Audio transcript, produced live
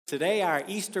Today, our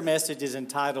Easter message is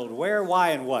entitled, Where,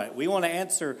 Why, and What? We want to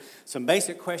answer some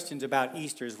basic questions about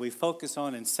Easter as we focus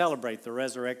on and celebrate the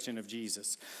resurrection of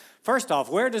Jesus. First off,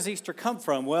 where does Easter come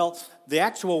from? Well, the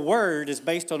actual word is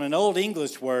based on an Old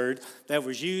English word that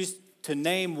was used to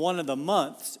name one of the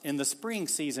months in the spring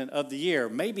season of the year,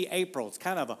 maybe April. It's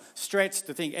kind of a stretch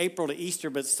to think April to Easter,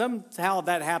 but somehow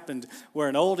that happened where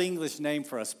an Old English name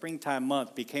for a springtime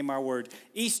month became our word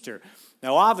Easter.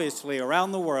 Now, obviously,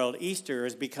 around the world, Easter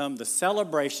has become the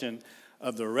celebration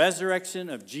of the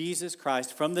resurrection of Jesus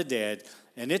Christ from the dead,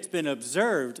 and it's been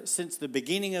observed since the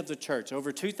beginning of the church,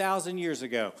 over 2,000 years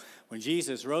ago, when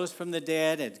Jesus rose from the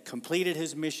dead and completed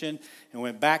his mission and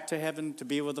went back to heaven to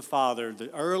be with the Father.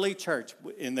 The early church,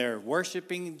 in their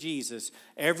worshiping Jesus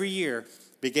every year,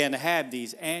 began to have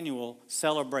these annual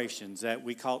celebrations that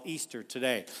we call Easter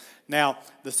today. Now,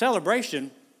 the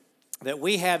celebration that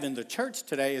we have in the church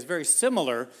today is very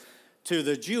similar to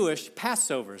the Jewish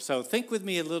Passover. So think with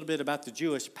me a little bit about the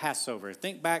Jewish Passover.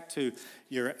 Think back to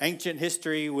your ancient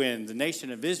history when the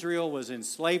nation of Israel was in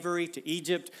slavery to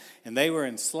Egypt, and they were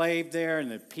enslaved there,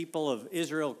 and the people of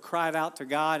Israel cried out to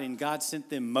God, and God sent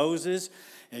them Moses.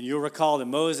 And you'll recall that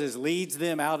Moses leads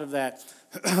them out of that,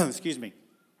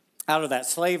 out of that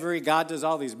slavery. God does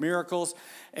all these miracles.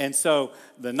 And so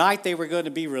the night they were going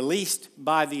to be released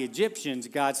by the Egyptians,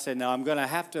 God said, now I'm going to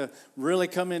have to really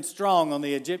come in strong on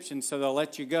the Egyptians so they'll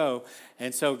let you go.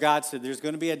 And so God said, there's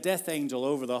going to be a death angel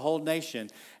over the whole nation.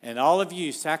 And all of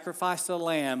you sacrifice a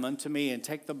lamb unto me and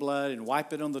take the blood and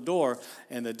wipe it on the door.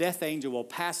 And the death angel will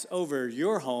pass over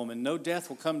your home and no death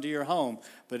will come to your home.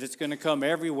 But it's going to come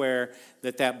everywhere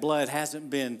that blood hasn't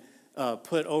been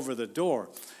put over the door.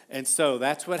 And so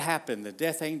that's what happened. The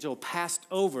death angel passed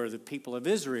over the people of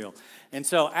Israel. And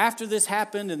so after this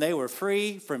happened and they were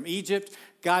free from Egypt,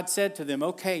 God said to them,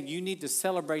 okay, you need to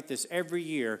celebrate this every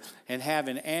year and have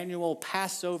an annual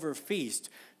Passover feast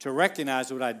to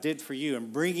recognize what I did for you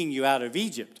in bringing you out of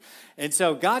Egypt. And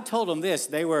so God told them this.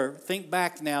 Think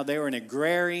back now, they were an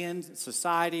agrarian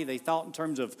society. They thought in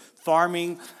terms of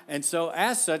farming. And so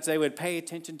as such, they would pay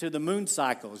attention to the moon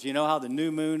cycles. You know how the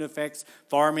new moon affects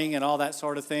farming and all that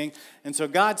sort of thing. And so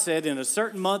God said in a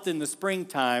certain month in the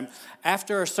springtime,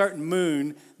 after a certain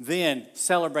moon, then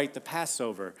celebrate the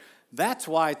Passover. That's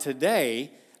why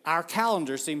today our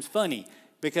calendar seems funny,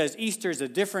 because Easter is a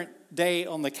different day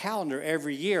on the calendar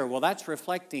every year. Well, that's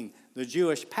reflecting the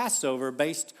Jewish Passover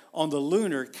based on the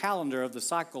lunar calendar of the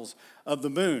cycles of the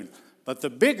moon. But the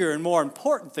bigger and more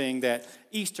important thing that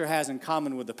Easter has in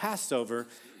common with the Passover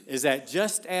is that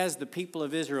just as the people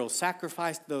of Israel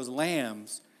sacrificed those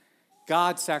lambs,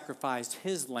 God sacrificed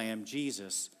his lamb,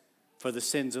 Jesus, for the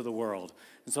sins of the world.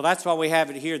 And so that's why we have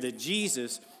it here, that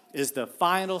Jesus is the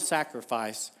final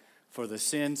sacrifice for the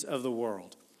sins of the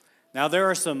world. Now, there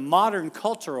are some modern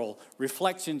cultural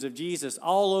reflections of Jesus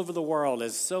all over the world,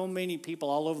 as so many people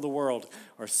all over the world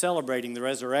are celebrating the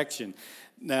resurrection.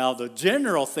 Now, the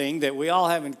general thing that we all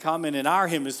have in common in our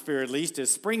hemisphere, at least,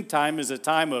 is springtime is a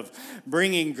time of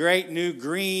bringing great new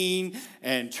green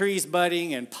and trees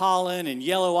budding and pollen and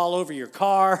yellow all over your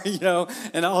car,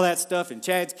 and all that stuff. And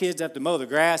Chad's kids have to mow the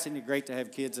grass. Isn't it great to have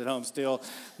kids at home still?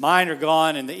 Mine are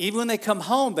gone, and even when they come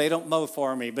home, they don't mow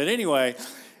for me. But anyway,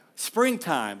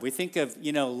 springtime, we think of,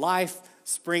 life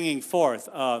springing forth.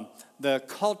 The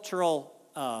cultural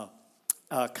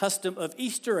custom of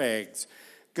Easter eggs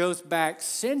goes back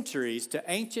centuries to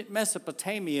ancient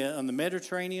Mesopotamia in the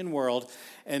Mediterranean world,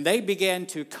 and they began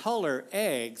to color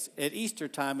eggs at Easter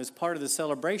time as part of the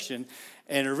celebration.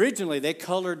 And originally, they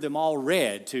colored them all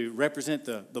red to represent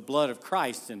the blood of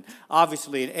Christ. And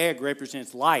obviously, an egg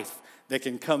represents life that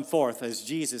can come forth as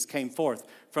Jesus came forth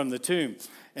from the tomb.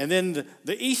 And then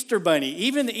the Easter bunny,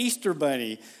 even the Easter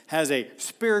bunny has a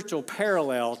spiritual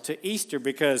parallel to Easter,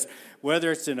 because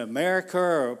whether it's in America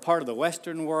or part of the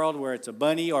Western world where it's a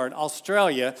bunny, or in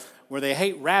Australia where they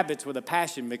hate rabbits with a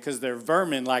passion because they're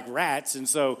vermin like rats. And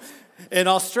so in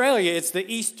Australia, it's the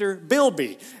Easter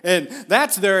bilby. And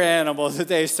that's their animal that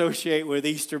they associate with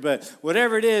Easter. But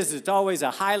whatever it is, it's always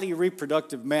a highly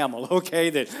reproductive mammal,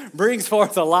 that brings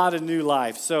forth a lot of new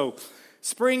life. So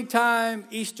springtime,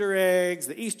 Easter eggs,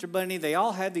 the Easter bunny, they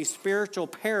all have these spiritual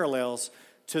parallels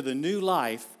to the new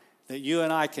life that you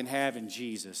and I can have in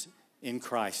Jesus, in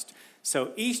Christ.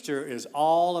 So Easter is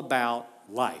all about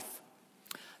life.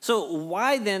 So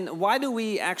why do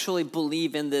we actually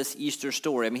believe in this Easter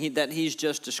story? I mean, that he's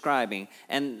just describing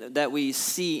and that we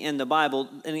see in the Bible.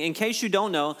 And in case you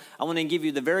don't know, I want to give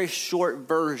you the very short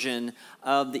version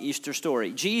of the Easter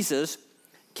story. Jesus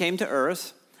came to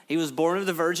earth. He was born of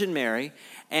the Virgin Mary,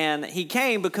 and he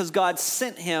came because God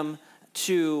sent him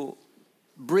to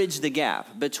bridge the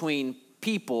gap between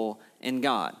people in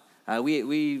God.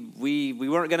 We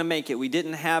weren't going to make it. We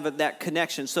didn't have that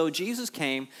connection. So Jesus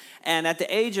came, and at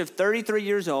the age of 33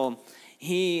 years old,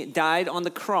 he died on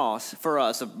the cross for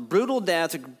us. A brutal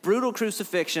death, a brutal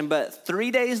crucifixion, but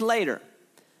 3 days later,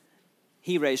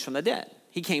 he raised from the dead.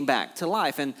 He came back to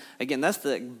life. And again, that's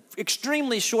the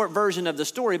extremely short version of the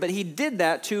story, but he did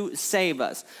that to save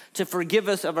us, to forgive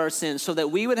us of our sins, so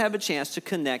that we would have a chance to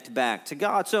connect back to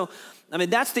God. So, I mean,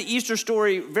 that's the Easter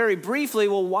story very briefly.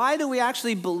 Well, why do we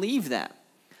actually believe that?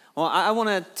 Well, I want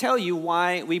to tell you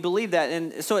why we believe that.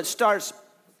 And so it starts,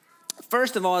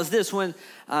 first of all, is this. When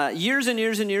years and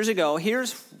years and years ago,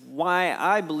 here's why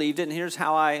I believed it, and here's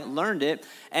how I learned it.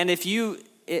 And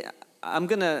I'm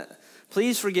going to,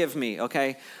 please forgive me,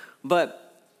 okay?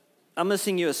 But I'm going to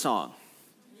sing you a song.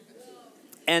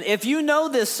 And if you know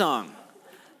this song,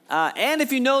 and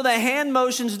if you know the hand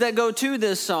motions that go to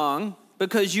this song,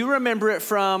 because you remember it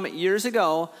from years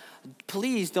ago,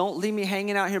 please don't leave me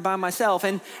hanging out here by myself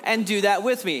and do that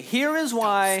with me. Here is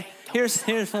why. Here's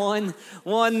one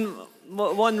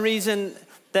reason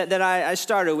that I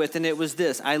started with, and it was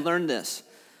this. I learned this.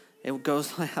 It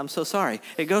goes like, I'm so sorry.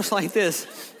 It goes like this.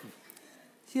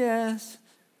 Yes,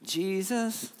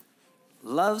 Jesus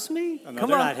loves me. Oh, no, Come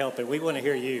they're on. not helping. We want to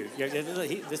hear you.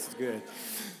 This is good.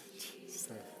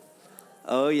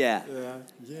 Oh, yeah.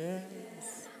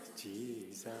 Yes,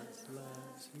 Jesus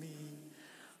loves me.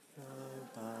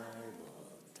 The Bible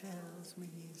tells me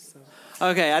so.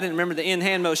 Okay, I didn't remember the in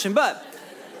hand motion, but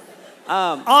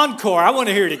Encore. I want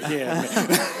to hear it again.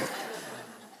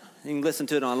 you can listen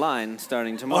to it online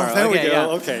starting tomorrow. Oh, there we go. Yeah.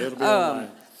 Okay, it'll be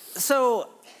online. So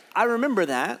I remember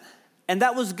that, and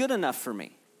that was good enough for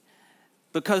me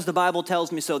because the Bible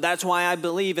tells me so. That's why I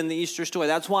believe in the Easter story.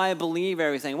 That's why I believe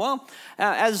everything. Well,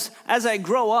 as I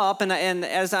grow up and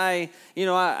as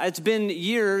it's been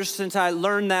years since I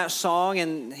learned that song,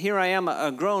 and here I am,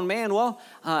 a grown man. Well,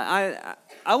 I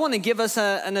want to give us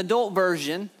an adult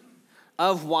version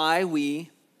of why we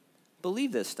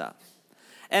believe this stuff.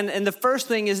 And the first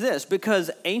thing is this,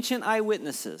 because ancient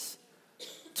eyewitnesses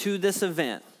to this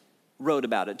event wrote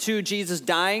about it, to Jesus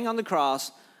dying on the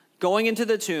cross, going into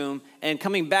the tomb, and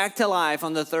coming back to life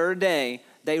on the third day.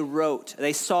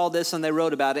 They saw this and they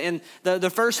wrote about it. And the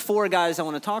first four guys I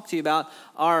want to talk to you about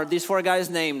are these four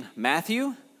guys named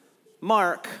Matthew,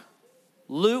 Mark,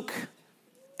 Luke,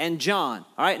 and John.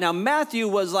 All right, now Matthew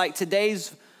was like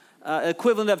today's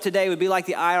equivalent of today would be like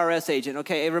the IRS agent.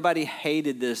 Okay, everybody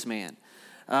hated this man.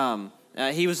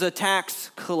 He was a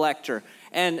tax collector.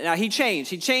 And now he changed.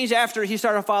 He changed after he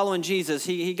started following Jesus.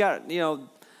 He got,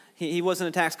 he wasn't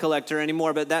a tax collector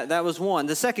anymore, but that was one.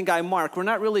 The second guy, Mark, we're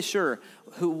not really sure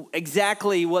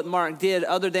exactly what Mark did,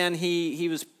 other than he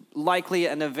was likely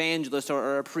an evangelist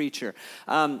or a preacher.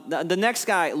 The next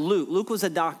guy, Luke. Luke was a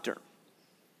doctor.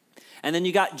 And then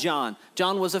you got John.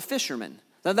 John was a fisherman.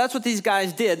 Now, that's what these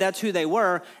guys did. That's who they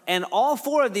were. And all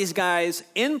four of these guys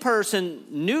in person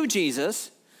knew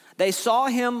Jesus. They saw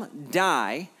him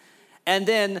die. And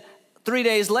then 3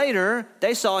 days later,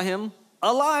 they saw him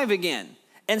alive again.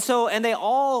 And they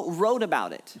all wrote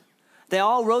about it. They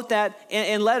all wrote that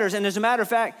in letters. And as a matter of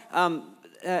fact,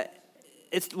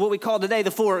 it's what we call today the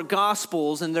four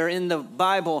Gospels, and they're in the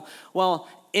Bible. Well,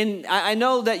 I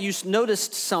know that you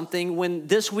noticed something when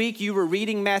this week you were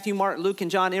reading Matthew, Mark, Luke,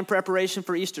 and John in preparation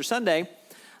for Easter Sunday.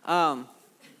 Yeah,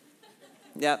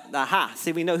 aha.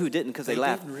 See, we know who didn't because they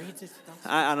laughed.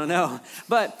 I don't know.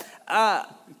 But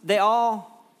they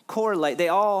all correlate. They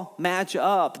all match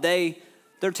up.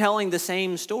 They're telling the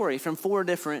same story from four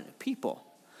different people.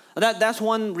 That's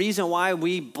one reason why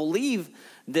we believe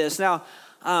this. Now,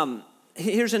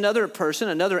 here's another person,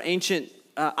 another ancient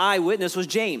eyewitness was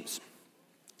James.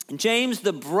 James,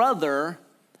 the brother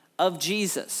of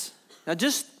Jesus. Now,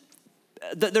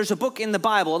 there's a book in the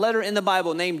Bible, a letter in the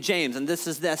Bible named James, and this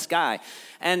is this guy.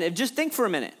 And just think for a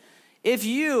minute. If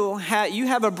you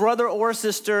have a brother or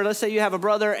sister, let's say you have a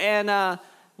brother, and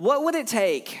what would it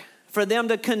take for them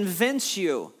to convince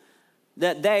you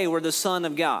that they were the Son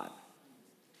of God?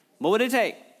 What would it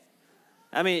take?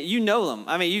 I mean, you know them.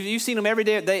 I mean, you've seen them every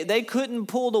day. They couldn't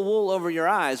pull the wool over your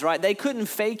eyes, right? They couldn't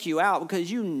fake you out because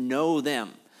you know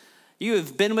them. You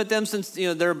have been with them since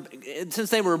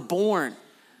they were born.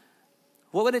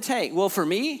 What would it take? Well, for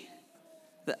me,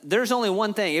 there's only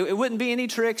one thing. It wouldn't be any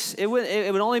tricks. It would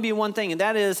only be one thing, and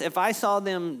that is if I saw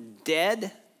them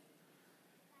dead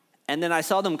and then I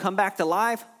saw them come back to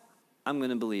life, I'm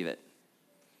going to believe it.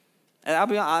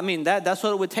 And that's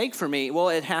what it would take for me. Well,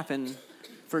 it happened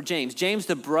for James. James,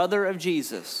 the brother of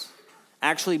Jesus,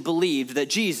 actually believed that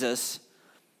Jesus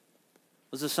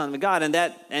was the Son of God,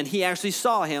 and he actually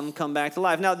saw him come back to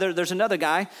life. Now, there's another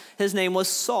guy. His name was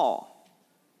Saul.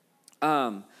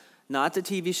 Not the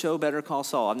TV show Better Call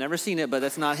Saul. I've never seen it, but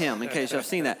that's not him, in case you've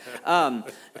seen that.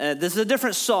 This is a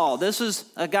different Saul. This is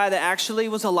a guy that actually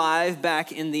was alive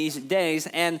back in these days.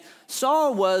 And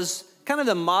Saul was kind of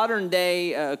the modern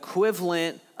day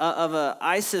equivalent of an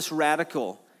ISIS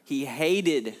radical. He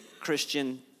hated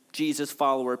Christian Jesus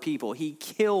follower people. He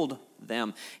killed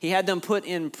them. He had them put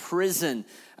in prison.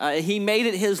 He made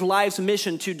it his life's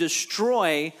mission to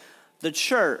destroy the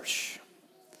church.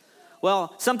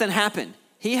 Well, something happened.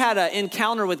 He had an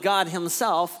encounter with God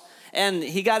himself, and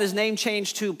he got his name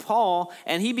changed to Paul,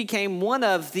 and he became one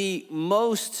of the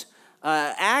most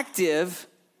active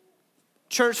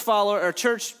church follower or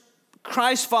church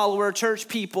Christ follower, church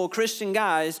people, Christian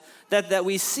guys that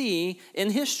we see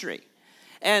in history.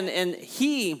 And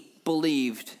he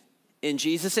believed in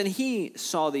Jesus, and he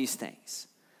saw these things.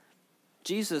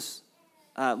 Jesus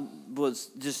was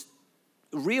just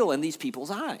real in these people's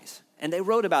eyes, and they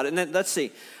wrote about it. And then, let's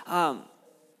see.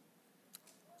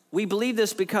 We believe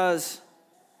this because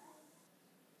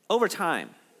over time,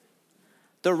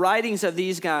 the writings of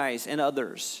these guys and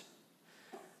others,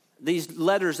 these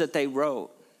letters that they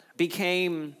wrote,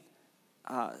 became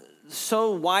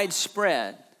so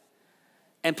widespread,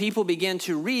 and people began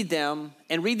to read them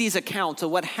and read these accounts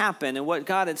of what happened and what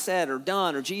God had said or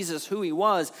done or Jesus, who he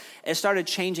was, and started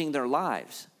changing their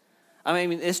lives. I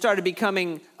mean, it started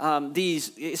becoming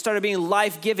it started being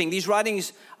life-giving. These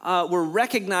writings were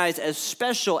recognized as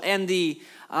special, and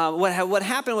what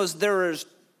happened was there was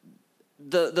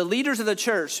the leaders of the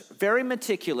church very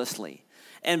meticulously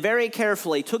and very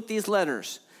carefully took these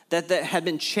letters that had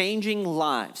been changing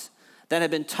lives, that had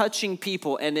been touching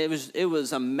people, and it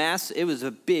was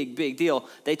a big deal.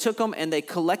 They took them and they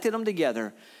collected them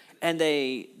together, and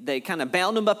they kind of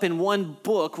bound them up in one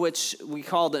book, which we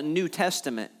call the New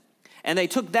Testament. And they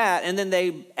took that and then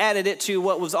they added it to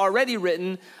what was already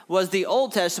written, was the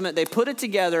Old Testament. They put it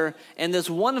together in this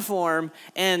one form,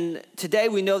 and today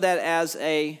we know that as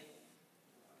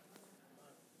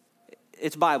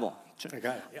it's Bible. I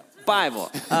got it, yeah.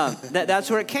 Bible. That's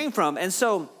where it came from. And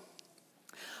so,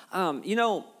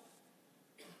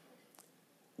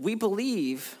 we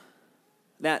believe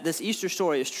that this Easter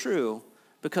story is true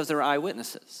because there are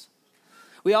eyewitnesses.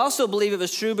 We also believe it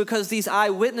was true because these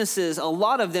eyewitnesses, a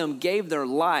lot of them gave their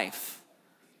life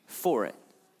for it.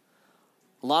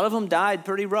 A lot of them died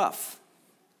pretty rough,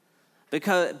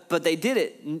 but they did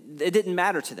it. It didn't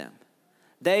matter to them.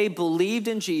 They believed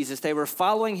in Jesus. They were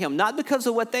following him, not because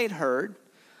of what they'd heard,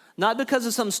 not because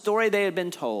of some story they had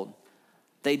been told.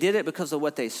 They did it because of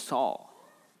what they saw,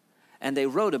 and they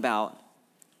wrote about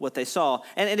what they saw.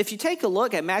 And if you take a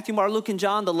look at Matthew, Mark, Luke, and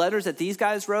John, the letters that these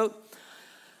guys wrote,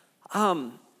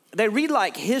 they read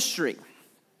like history.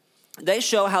 They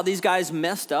show how these guys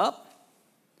messed up.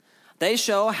 They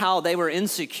show how they were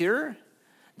insecure.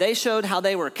 They showed how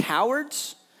they were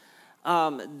cowards.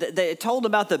 They told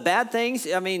about the bad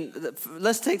things. I mean,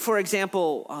 let's take, for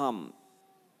example,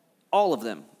 all of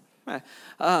them.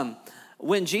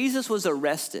 When Jesus was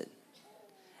arrested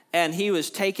and he was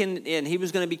taken in, he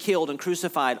was going to be killed and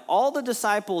crucified, all the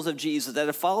disciples of Jesus that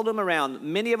had followed him around,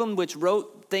 many of them which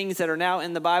wrote things that are now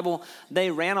in the Bible, they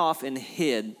ran off and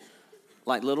hid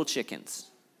like little chickens.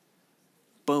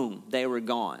 Boom, they were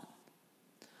gone.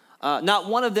 Not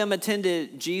one of them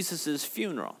attended Jesus'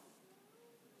 funeral.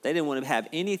 They didn't want to have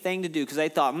anything to do because they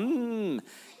thought,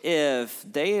 if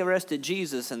they arrested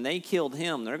Jesus and they killed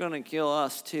him, they're going to kill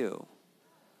us too.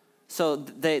 So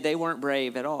they weren't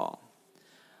brave at all.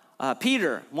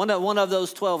 Peter, one of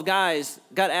those 12 guys,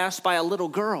 got asked by a little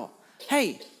girl,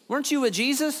 "Hey, weren't you with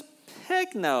Jesus?"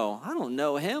 "Heck no, I don't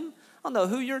know him. I don't know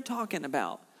who you're talking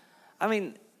about." I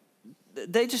mean,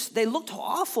 they looked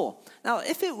awful. Now,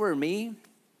 if it were me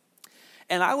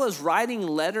and I was writing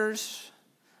letters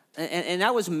and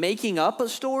I was making up a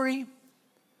story,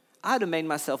 I'd have made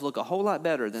myself look a whole lot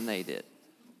better than they did.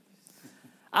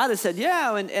 I'd have said,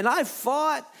 yeah, and I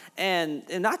fought,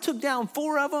 and I took down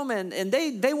 4 of them, and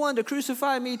they wanted to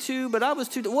crucify me too, but I was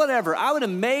too, whatever. I would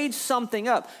have made something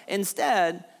up.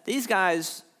 Instead, these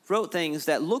guys wrote things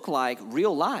that look like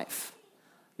real life.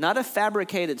 Not a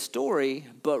fabricated story,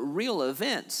 but real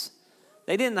events.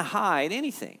 They didn't hide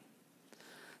anything.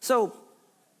 So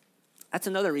that's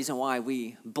another reason why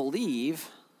we believe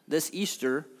this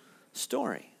Easter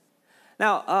story.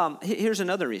 Now, here's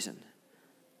another reason.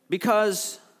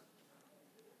 Because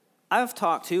Ed's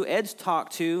talked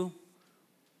to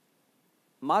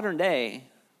modern day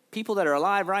people that are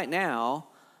alive right now,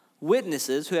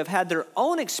 witnesses who have had their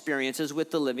own experiences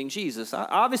with the living Jesus.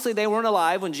 Obviously, they weren't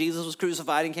alive when Jesus was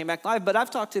crucified and came back alive, but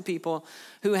I've talked to people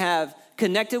who have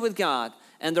connected with God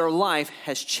and their life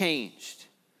has changed.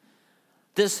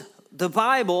 This the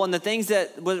Bible and the things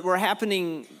that were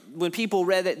happening when people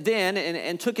read it then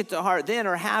and took it to heart then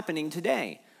are happening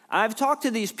today. I've talked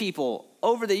to these people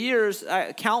over the years,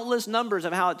 countless numbers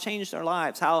of how it changed their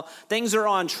lives, how things are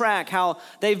on track, how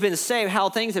they've been saved, how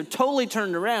things have totally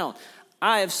turned around.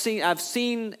 I've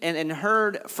seen and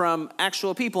heard from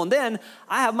actual people. And then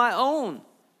I have my own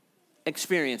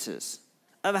experiences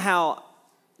of how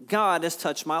God has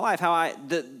touched my life, how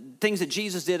the things that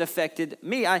Jesus did affected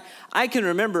me. I can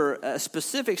remember a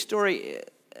specific story.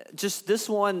 Just this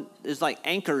one is like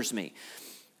anchors me.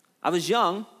 I was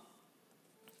young.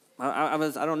 I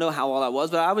don't know how old I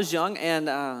was, but I was young, and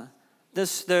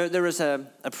there was a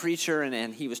preacher,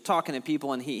 and he was talking to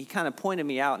people, and he kind of pointed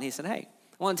me out, and he said, "Hey,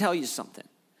 I want to tell you something."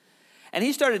 And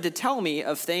he started to tell me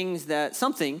of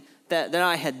something that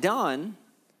I had done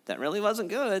that really wasn't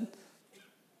good.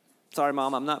 Sorry,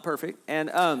 Mom, I'm not perfect. And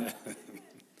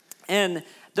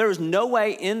there was no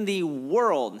way in the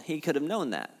world he could have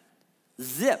known that.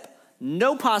 Zip.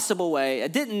 No possible way. I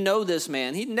didn't know this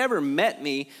man. He'd never met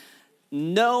me.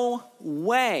 No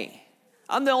way.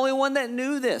 I'm the only one that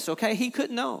knew this, okay? He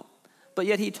couldn't know. But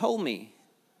yet he told me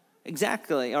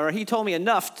exactly, or he told me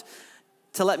enough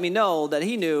to let me know that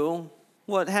he knew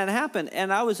what had happened.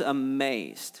 And I was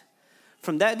amazed.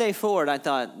 From that day forward, I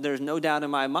thought, there's no doubt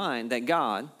in my mind that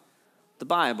God, the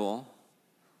Bible,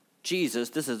 Jesus,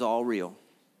 this is all real.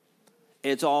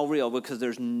 It's all real because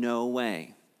there's no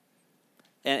way.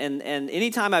 And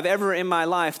anytime I've ever in my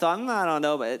life thought, I don't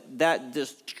know, but that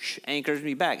just anchors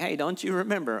me back. Hey, don't you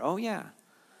remember? Oh, yeah,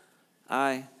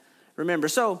 I remember.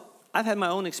 So I've had my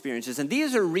own experiences, and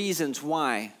these are reasons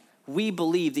why we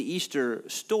believe the Easter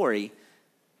story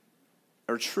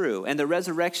are true, and the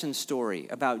resurrection story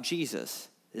about Jesus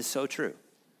is so true.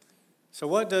 So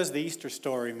what does the Easter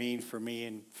story mean for me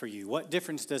and for you? What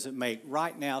difference does it make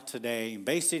right now, today, in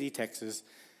Bay City, Texas,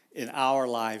 in our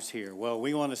lives here? Well,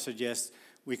 we want to suggest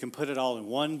we can put it all in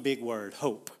one big word: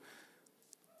 hope.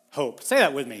 Hope. Say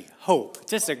that with me. Hope.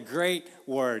 Just a great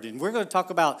word. And we're going to talk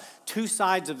about two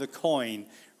sides of the coin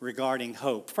regarding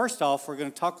hope. First off, we're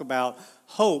going to talk about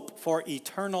hope for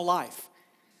eternal life.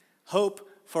 Hope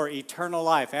for eternal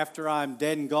life. After I'm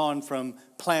dead and gone from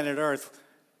planet Earth,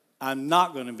 I'm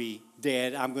not going to be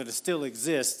dead. I'm going to still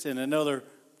exist in another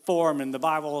form, and the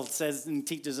Bible says and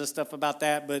teaches us stuff about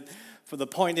that. But for the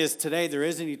point is, today there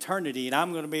is an eternity, and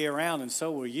I'm going to be around, and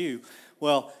so will you.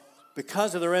 Well,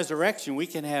 because of the resurrection, we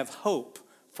can have hope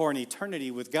for an eternity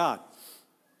with God.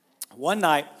 One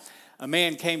night, a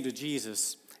man came to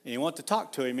Jesus, and he wanted to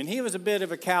talk to him, and he was a bit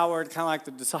of a coward, kind of like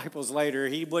the disciples later.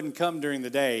 He wouldn't come during the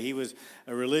day. He was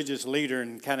a religious leader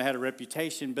and kind of had a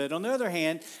reputation. But on the other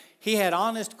hand, he had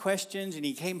honest questions, and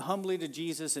he came humbly to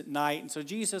Jesus at night. And so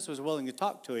Jesus was willing to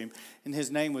talk to him, and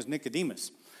his name was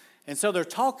Nicodemus. And so they're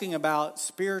talking about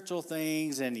spiritual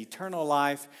things and eternal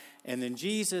life. And then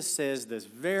Jesus says this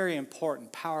very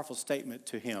important, powerful statement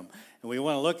to him. And we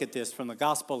want to look at this from the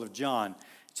Gospel of John,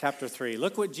 chapter 3.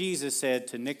 Look what Jesus said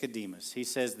to Nicodemus. He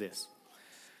says this: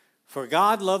 "For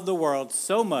God loved the world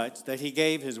so much that he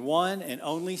gave his one and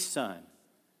only Son,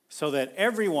 so that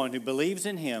everyone who believes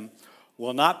in him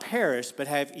will not perish but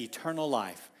have eternal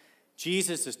life."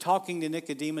 Jesus is talking to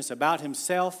Nicodemus about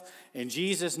himself, and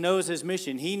Jesus knows his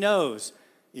mission. He knows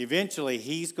eventually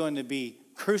he's going to be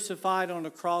crucified on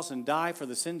a cross and die for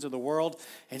the sins of the world.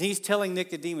 And he's telling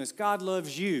Nicodemus, God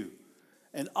loves you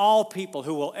and all people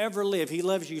who will ever live. He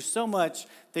loves you so much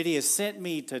that he has sent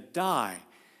me to die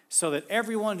so that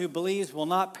everyone who believes will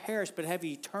not perish but have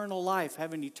eternal life,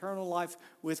 have an eternal life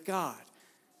with God.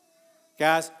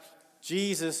 Guys,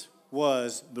 Jesus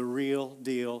was the real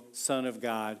deal Son of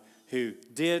God, who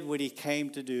did what he came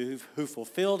to do, who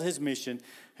fulfilled his mission,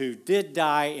 who did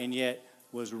die and yet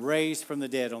was raised from the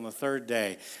dead on the third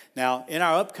day. Now, in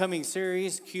our upcoming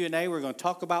series, Q&A, we're going to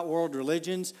talk about world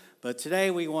religions, but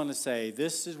today we want to say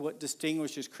this is what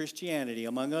distinguishes Christianity,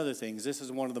 among other things. This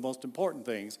is one of the most important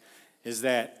things, is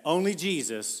that only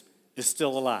Jesus is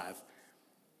still alive.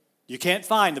 You can't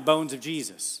find the bones of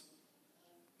Jesus.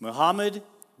 Muhammad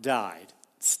died,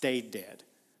 stayed dead.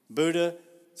 Buddha,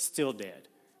 still dead.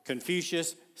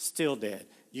 Confucius, still dead.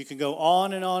 You can go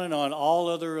on and on and on. All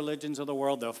other religions of the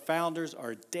world, their founders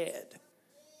are dead.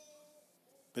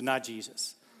 But not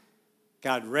Jesus.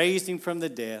 God raised him from the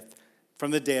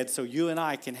dead so you and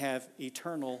I can have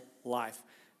eternal life.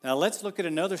 Now let's look at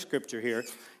another scripture here.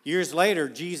 Years later,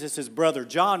 Jesus' brother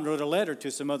John wrote a letter to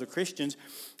some other Christians,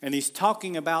 and he's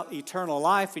talking about eternal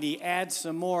life, and he adds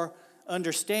some more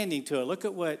understanding to it. Look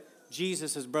at what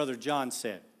Jesus' brother John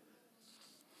said.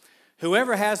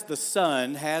 Whoever has the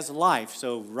Son has life.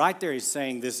 So right there he's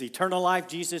saying this eternal life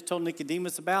Jesus told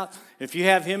Nicodemus about. If you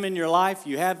have him in your life,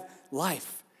 you have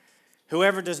life.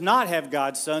 Whoever does not have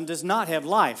God's Son does not have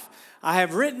life. I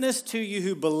have written this to you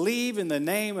who believe in the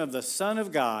name of the Son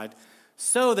of God,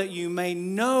 so that you may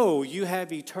know you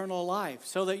have eternal life,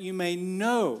 so that you may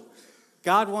know.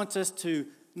 God wants us to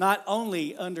not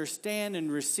only understand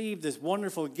and receive this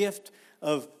wonderful gift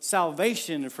of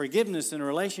salvation and forgiveness and a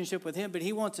relationship with Him, but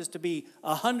He wants us to be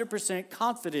 100%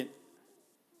 confident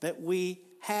that we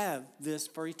have this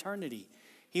for eternity.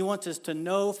 He wants us to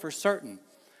know for certain.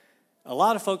 A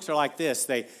lot of folks are like this.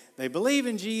 They believe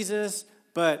in Jesus,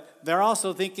 but they're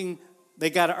also thinking they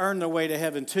got to earn their way to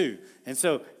heaven too. And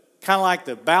so kind of like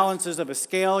the balances of a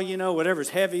scale, whatever's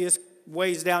heaviest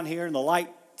weighs down here and the light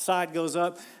side goes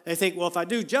up. They think, well, if I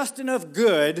do just enough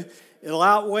good, it'll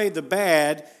outweigh the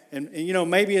bad. And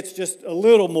maybe it's just a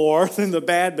little more than the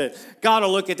bad, but God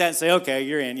will look at that and say, okay,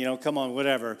 you're in, come on,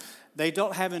 whatever. They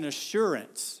don't have an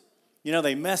assurance.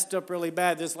 They messed up really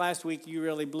bad. This last week, you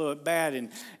really blew it bad, and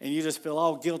you just feel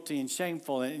all guilty and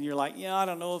shameful. And you're like, I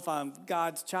don't know if I'm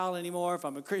God's child anymore, if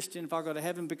I'm a Christian, if I'll go to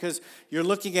heaven, because you're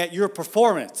looking at your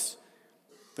performance.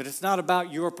 But it's not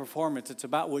about your performance. It's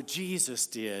about what Jesus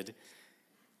did.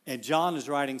 And John is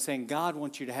writing saying, God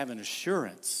wants you to have an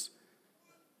assurance.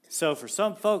 So for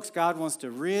some folks, God wants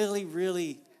to really,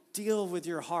 really deal with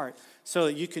your heart so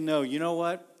that you can know, you know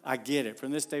what? I get it.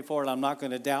 From this day forward, I'm not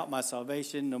going to doubt my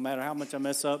salvation. No matter how much I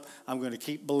mess up, I'm going to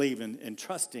keep believing and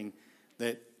trusting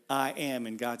that I am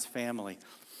in God's family.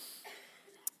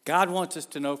 God wants us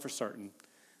to know for certain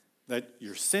that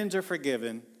your sins are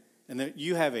forgiven and that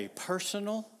you have a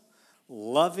personal,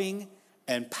 loving,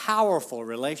 and powerful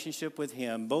relationship with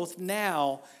Him, both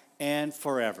now and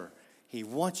forever. He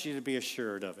wants you to be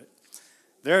assured of it.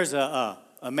 There's a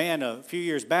man a few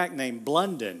years back named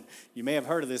Blunden. You may have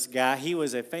heard of this guy. He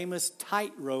was a famous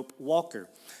tightrope walker.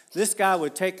 This guy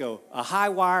would take a high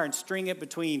wire and string it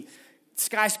between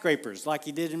skyscrapers like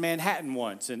he did in Manhattan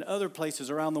once and other places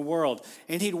around the world.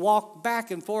 And he'd walk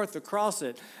back and forth across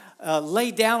it,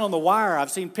 lay down on the wire.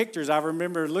 I've seen pictures. I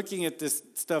remember looking at this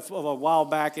stuff a while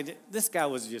back, and this guy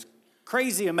was just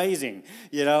crazy amazing,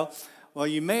 Well,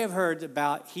 you may have heard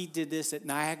about he did this at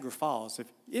Niagara Falls. If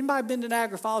anybody been to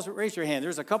Niagara Falls, raise your hand.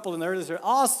 There's a couple in there that are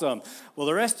awesome. Well,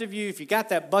 the rest of you, if you got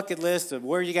that bucket list of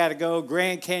where you got to go,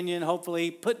 Grand Canyon,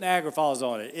 hopefully, put Niagara Falls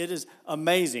on it. It is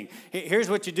amazing. Here's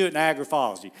what you do at Niagara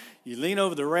Falls. You lean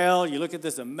over the rail, you look at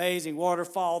this amazing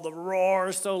waterfall, the roar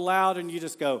is so loud, and you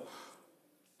just go,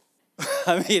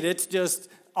 it's just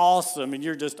awesome, and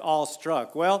you're just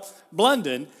awestruck. Well,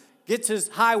 Blunden gets his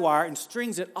high wire and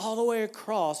strings it all the way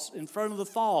across in front of the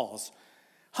falls.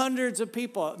 Thousands of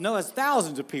people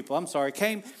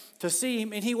came to see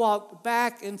him, and he walked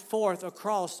back and forth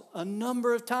across a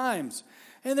number of times.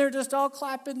 And they're just all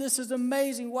clapping. This is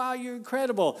amazing. Wow, you're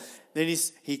incredible. Then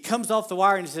he comes off the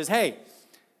wire and he says, hey,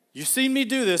 you've seen me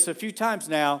do this a few times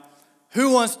now.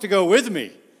 Who wants to go with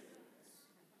me?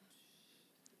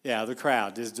 Yeah, the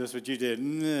crowd is just what you did.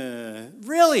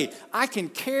 Really? I can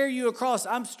carry you across.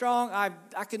 I'm strong.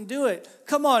 I can do it.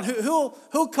 Come on.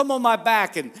 Who'll come on my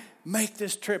back and make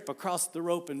this trip across the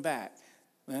rope and back?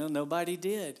 Well, nobody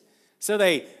did. So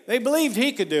they believed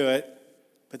he could do it,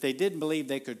 but they didn't believe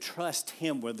they could trust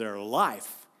him with their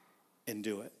life and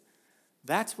do it.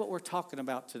 That's what we're talking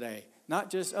about today.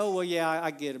 Not just, I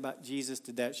get about Jesus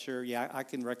did that. Sure, yeah, I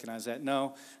can recognize that.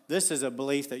 No, this is a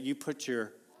belief that you put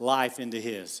your life into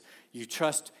His. You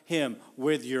trust Him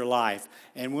with your life.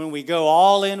 And when we go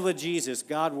all in with Jesus,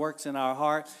 God works in our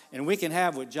heart, and we can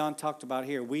have what John talked about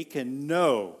here. We can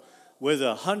know with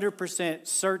 100%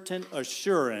 certain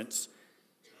assurance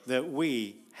that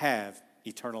we have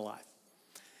eternal life.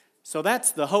 So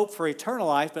that's the hope for eternal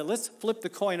life, but let's flip the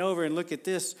coin over and look at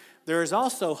this. There is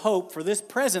also hope for this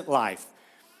present life.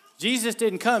 Jesus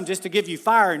didn't come just to give you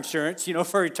fire insurance,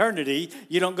 for eternity.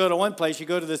 You don't go to one place, you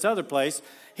go to this other place.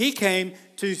 He came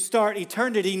to start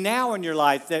eternity now in your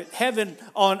life, that heaven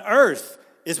on earth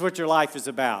is what your life is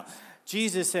about.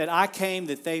 Jesus said, I came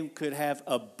that they could have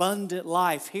abundant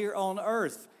life here on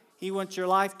earth. He wants your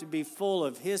life to be full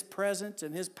of His presence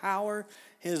and His power,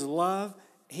 His love.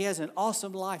 He has an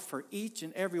awesome life for each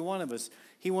and every one of us.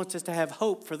 He wants us to have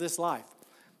hope for this life.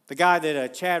 The guy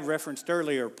that Chad referenced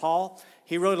earlier, Paul,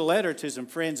 he wrote a letter to some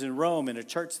friends in Rome in a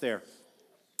church there.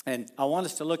 And I want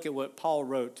us to look at what Paul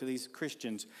wrote to these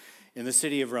Christians in the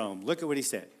city of Rome. Look at what he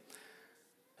said.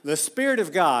 The Spirit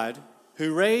of God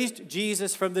who raised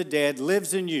Jesus from the dead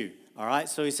lives in you. All right,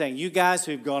 so he's saying, you guys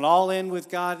who've gone all in with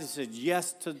God, he said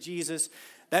yes to Jesus,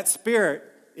 that Spirit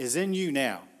is in you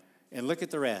now. And look at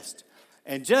the rest.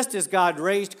 And just as God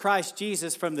raised Christ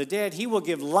Jesus from the dead, he will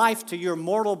give life to your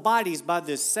mortal bodies by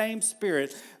this same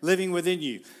Spirit living within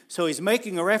you. So he's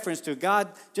making a reference to God,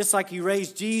 just like he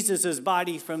raised Jesus'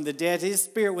 body from the dead, his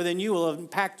Spirit within you will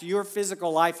impact your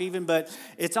physical life even, but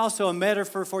it's also a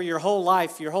metaphor for your whole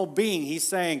life, your whole being. He's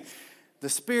saying the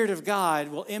Spirit of God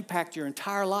will impact your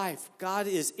entire life. God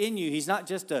is in you. He's not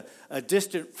just a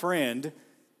distant friend.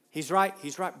 He's right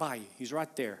by you. He's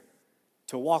right there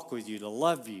to walk with you, to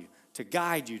love you, to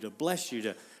guide you, to bless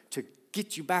you, to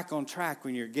get you back on track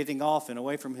when you're getting off and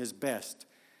away from his best.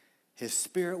 His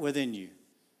Spirit within you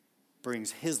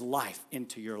brings his life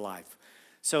into your life.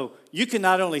 So you can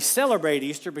not only celebrate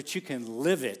Easter, but you can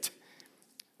live it.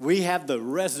 We have the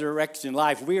resurrection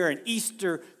life. We are an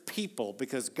Easter people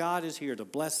because God is here to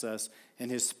bless us,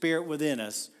 and his Spirit within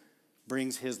us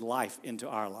brings his life into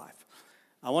our life.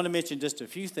 I want to mention just a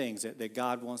few things that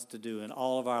God wants to do in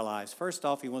all of our lives. First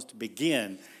off, he wants to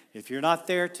begin. If you're not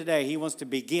there today, he wants to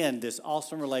begin this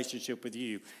awesome relationship with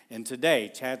you. And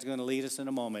today, Chad's going to lead us in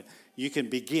a moment. You can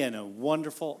begin a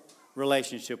wonderful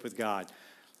relationship with God.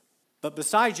 But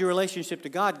besides your relationship to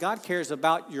God, God cares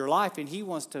about your life, and he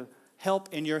wants to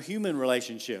help in your human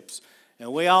relationships.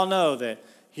 And we all know that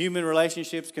human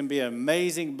relationships can be an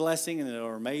amazing blessing and an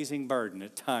amazing burden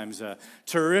at times. A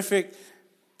terrific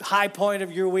high point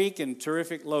of your week and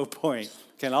terrific low point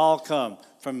can all come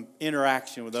from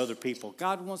interaction with other people.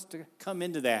 God wants to come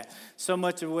into that. So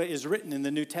much of what is written in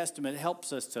the New Testament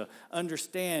helps us to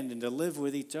understand and to live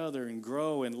with each other and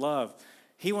grow in love.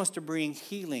 He wants to bring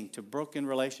healing to broken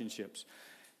relationships.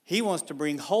 He wants to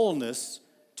bring wholeness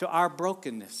to our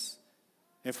brokenness.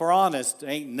 If we're honest,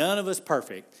 ain't none of us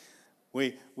perfect.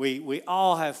 We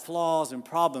all have flaws and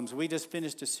problems. We just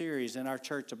finished a series in our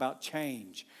church about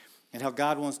change and how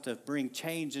God wants to bring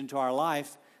change into our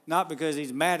life, not because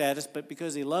he's mad at us, but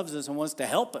because he loves us and wants to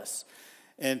help us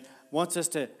and wants us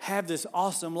to have this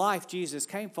awesome life Jesus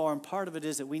came for, and part of it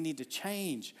is that we need to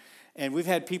change. And we've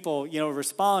had people,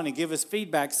 respond and give us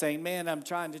feedback saying, man, I'm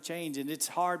trying to change, and it's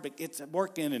hard, but it's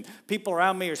working, and people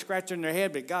around me are scratching their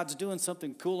head, but God's doing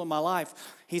something cool in my life.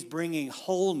 He's bringing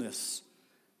wholeness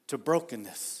to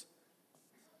brokenness.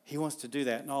 He wants to do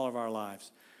that in all of our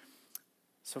lives.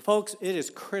 So, folks, it is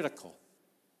critical.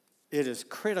 It is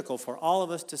critical for all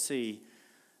of us to see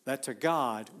that to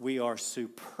God we are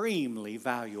supremely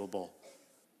valuable.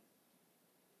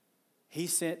 He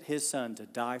sent his Son to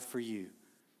die for you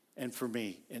and for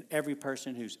me and every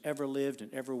person who's ever lived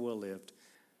and ever will live.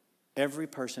 Every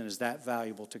person is that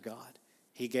valuable to God.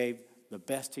 He gave the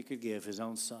best he could give, his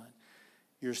own Son.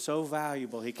 You're so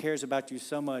valuable. He cares about you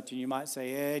so much. And you might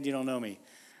say, Ed, you don't know me.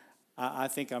 I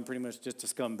think I'm pretty much just a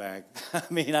scumbag. I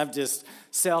mean, I'm just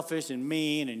selfish and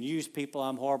mean and use people.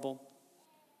 I'm horrible.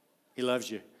 He loves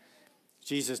you.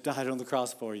 Jesus died on the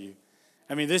cross for you.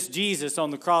 I mean, this Jesus on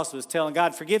the cross was telling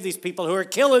God, forgive these people who are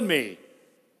killing me.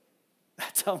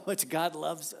 That's how much God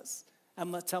loves us.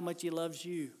 That's how much he loves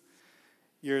you.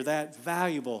 You're that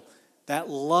valuable, that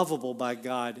lovable by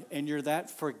God, and you're that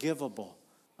forgivable.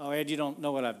 Oh, Ed, you don't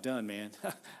know what I've done, man.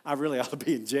 I really ought to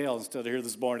be in jail instead of here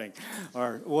this morning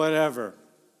or whatever.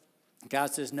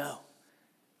 God says, no,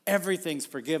 everything's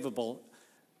forgivable.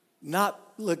 Not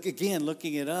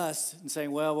looking at us and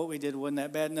saying, well, what we did wasn't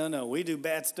that bad. No, we do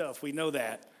bad stuff. We know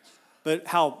that. But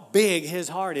how big his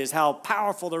heart is, how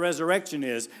powerful the resurrection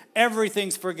is,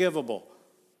 everything's forgivable.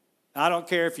 I don't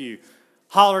care if you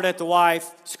hollered at the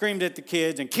wife, screamed at the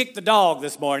kids, and kicked the dog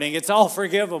this morning. It's all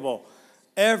forgivable.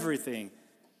 Everything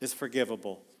is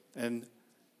forgivable. And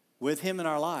with him in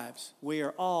our lives, we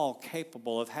are all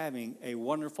capable of having a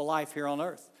wonderful life here on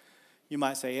earth. You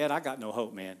might say, Ed, I got no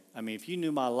hope, man. I mean, if you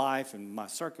knew my life and my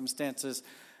circumstances,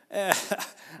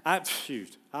 I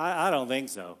don't think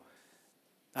so.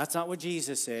 That's not what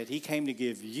Jesus said. He came to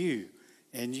give you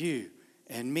and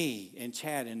me and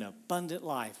Chad an abundant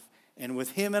life. And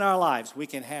with him in our lives, we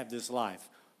can have this life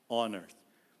on earth.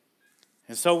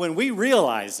 And so when we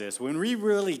realize this, when we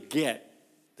really get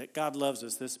that God loves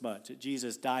us this much, that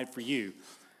Jesus died for you,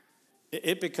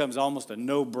 it becomes almost a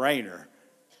no-brainer.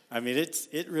 I mean,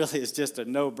 it really is just a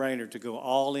no-brainer to go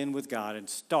all in with God and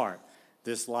start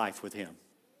this life with him.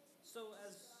 So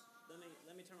let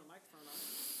me turn my microphone on.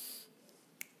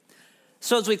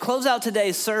 So as we close out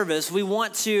today's service, we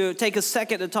want to take a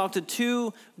second to talk to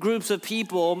two groups of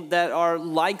people that are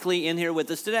likely in here with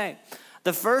us today.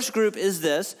 The first group is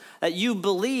this, that you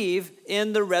believe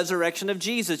in the resurrection of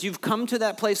Jesus. You've come to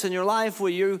that place in your life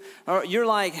where you're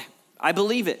like, I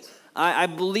believe it. I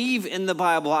believe in the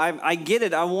Bible. I get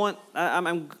it. I want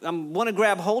to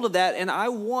grab hold of that, and I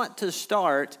want to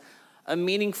start a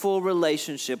meaningful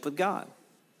relationship with God.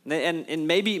 And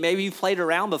maybe you've played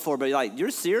around before, but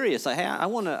you're serious. Like, hey, I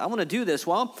want to do this.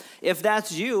 Well, if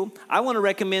that's you, I want to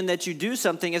recommend that you do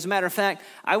something. As a matter of fact,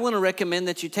 I want to recommend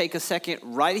that you take a second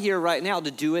right here, right now to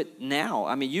do it now.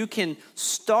 I mean, you can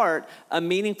start a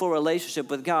meaningful relationship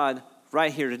with God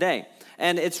right here today.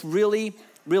 And it's really,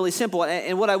 really simple.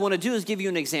 And what I want to do is give you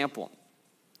an example.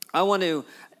 I'm going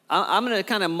to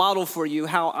kind of model for you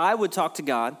how I would talk to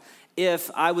God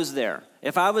if I was there.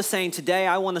 If I was saying, today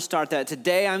I want to start that,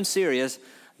 today I'm serious,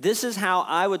 this is how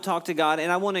I would talk to God,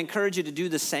 and I want to encourage you to do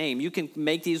the same. You can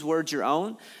make these words your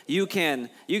own. You can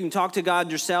talk to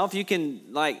God yourself. You can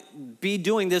be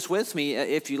doing this with me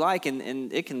if you like,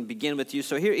 and it can begin with you.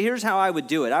 So here's how I would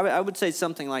do it. I would say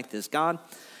something like this: God,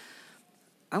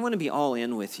 I want to be all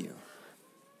in with you.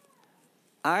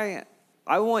 I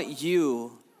want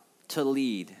you to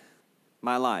lead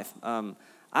my life.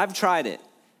 I've tried it,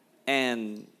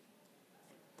 and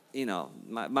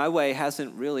my way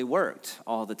hasn't really worked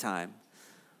all the time.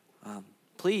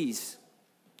 Please,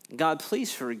 God,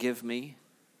 please forgive me.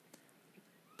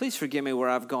 Please forgive me where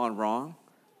I've gone wrong.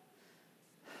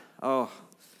 Oh,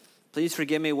 please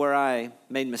forgive me where I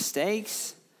made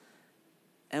mistakes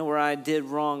and where I did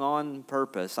wrong on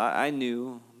purpose. I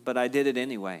knew, but I did it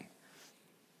anyway.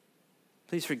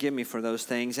 Please forgive me for those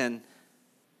things and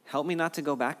help me not to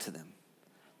go back to them.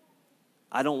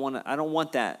 I don't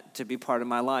want that to be part of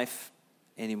my life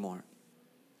anymore.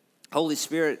 Holy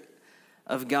Spirit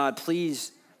of God,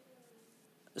 please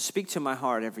speak to my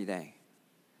heart every day.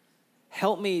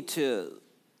 Help me to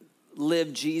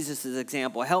live Jesus'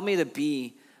 example. Help me to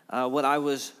be what I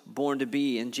was born to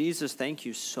be. And Jesus, thank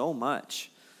you so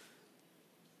much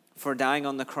for dying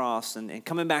on the cross and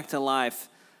coming back to life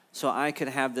so I could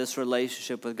have this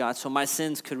relationship with God, so my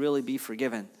sins could really be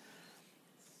forgiven.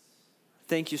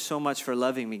 Thank you so much for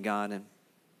loving me, God, and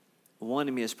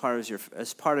wanting me as part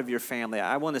of your family.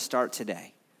 I want to start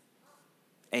today.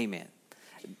 Amen.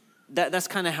 That's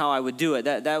kind of how I would do it.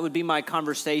 That would be my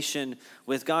conversation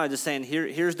with God, just saying,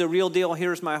 here's the real deal,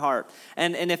 here's my heart.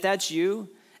 And if that's you,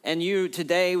 and you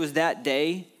today was that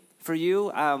day for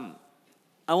you,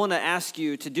 I want to ask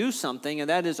you to do something, and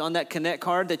that is on that Connect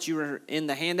card that you were in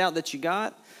the handout that you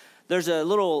got. There's a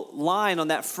little line on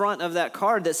that front of that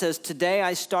card that says, today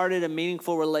I started a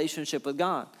meaningful relationship with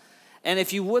God. And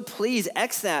if you would please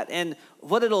X that. And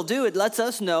what it'll do, it lets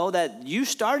us know that you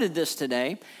started this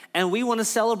today and we want to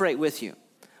celebrate with you.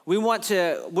 We want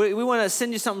to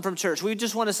send you something from church. We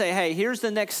just want to say, hey, here's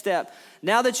the next step.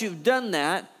 Now that you've done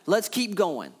that, let's keep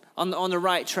going on the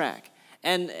right track.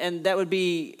 And that would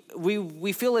be,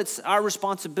 we feel it's our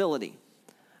responsibility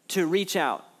to reach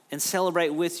out and celebrate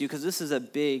with you, because this is a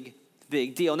big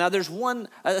deal. Now, there's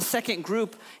a second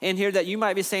group in here that you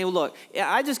might be saying, look,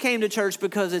 I just came to church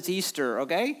because it's Easter,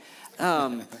 okay?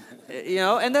 And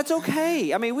that's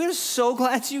okay. I mean, we're so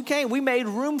glad you came. We made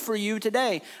room for you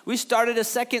today. We started a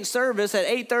second service at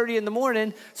 8:30 in the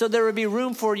morning, so there would be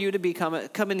room for you to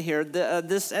come in here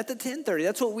this at the 10:30.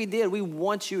 That's what we did. We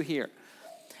want you here.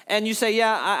 And you say,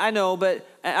 yeah, I know, but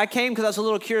I came because I was a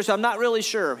little curious. I'm not really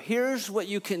sure. Here's what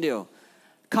you can do.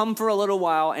 Come for a little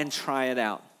while and try it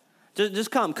out.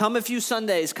 Just come a few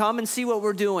Sundays. Come and see what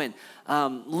we're doing.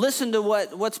 Listen to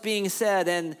what's being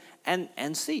said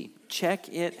and see. Check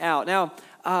it out. Now,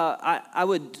 I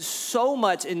would so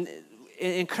much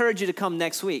encourage you to come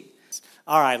next week.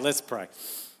 All right, let's pray.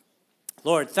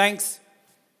 Lord, thanks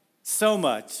so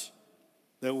much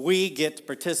that we get to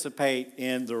participate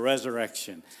in the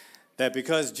resurrection. That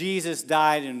because Jesus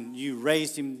died and you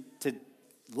raised him to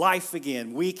life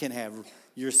again, we can have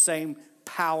your same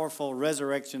powerful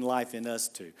resurrection life in us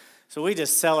too. So we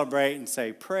just celebrate and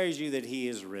say, praise you that he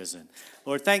is risen.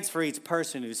 Lord, thanks for each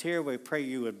person who's here. We pray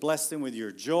you would bless them with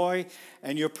your joy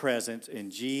and your presence in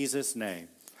Jesus' name.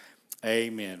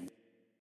 Amen.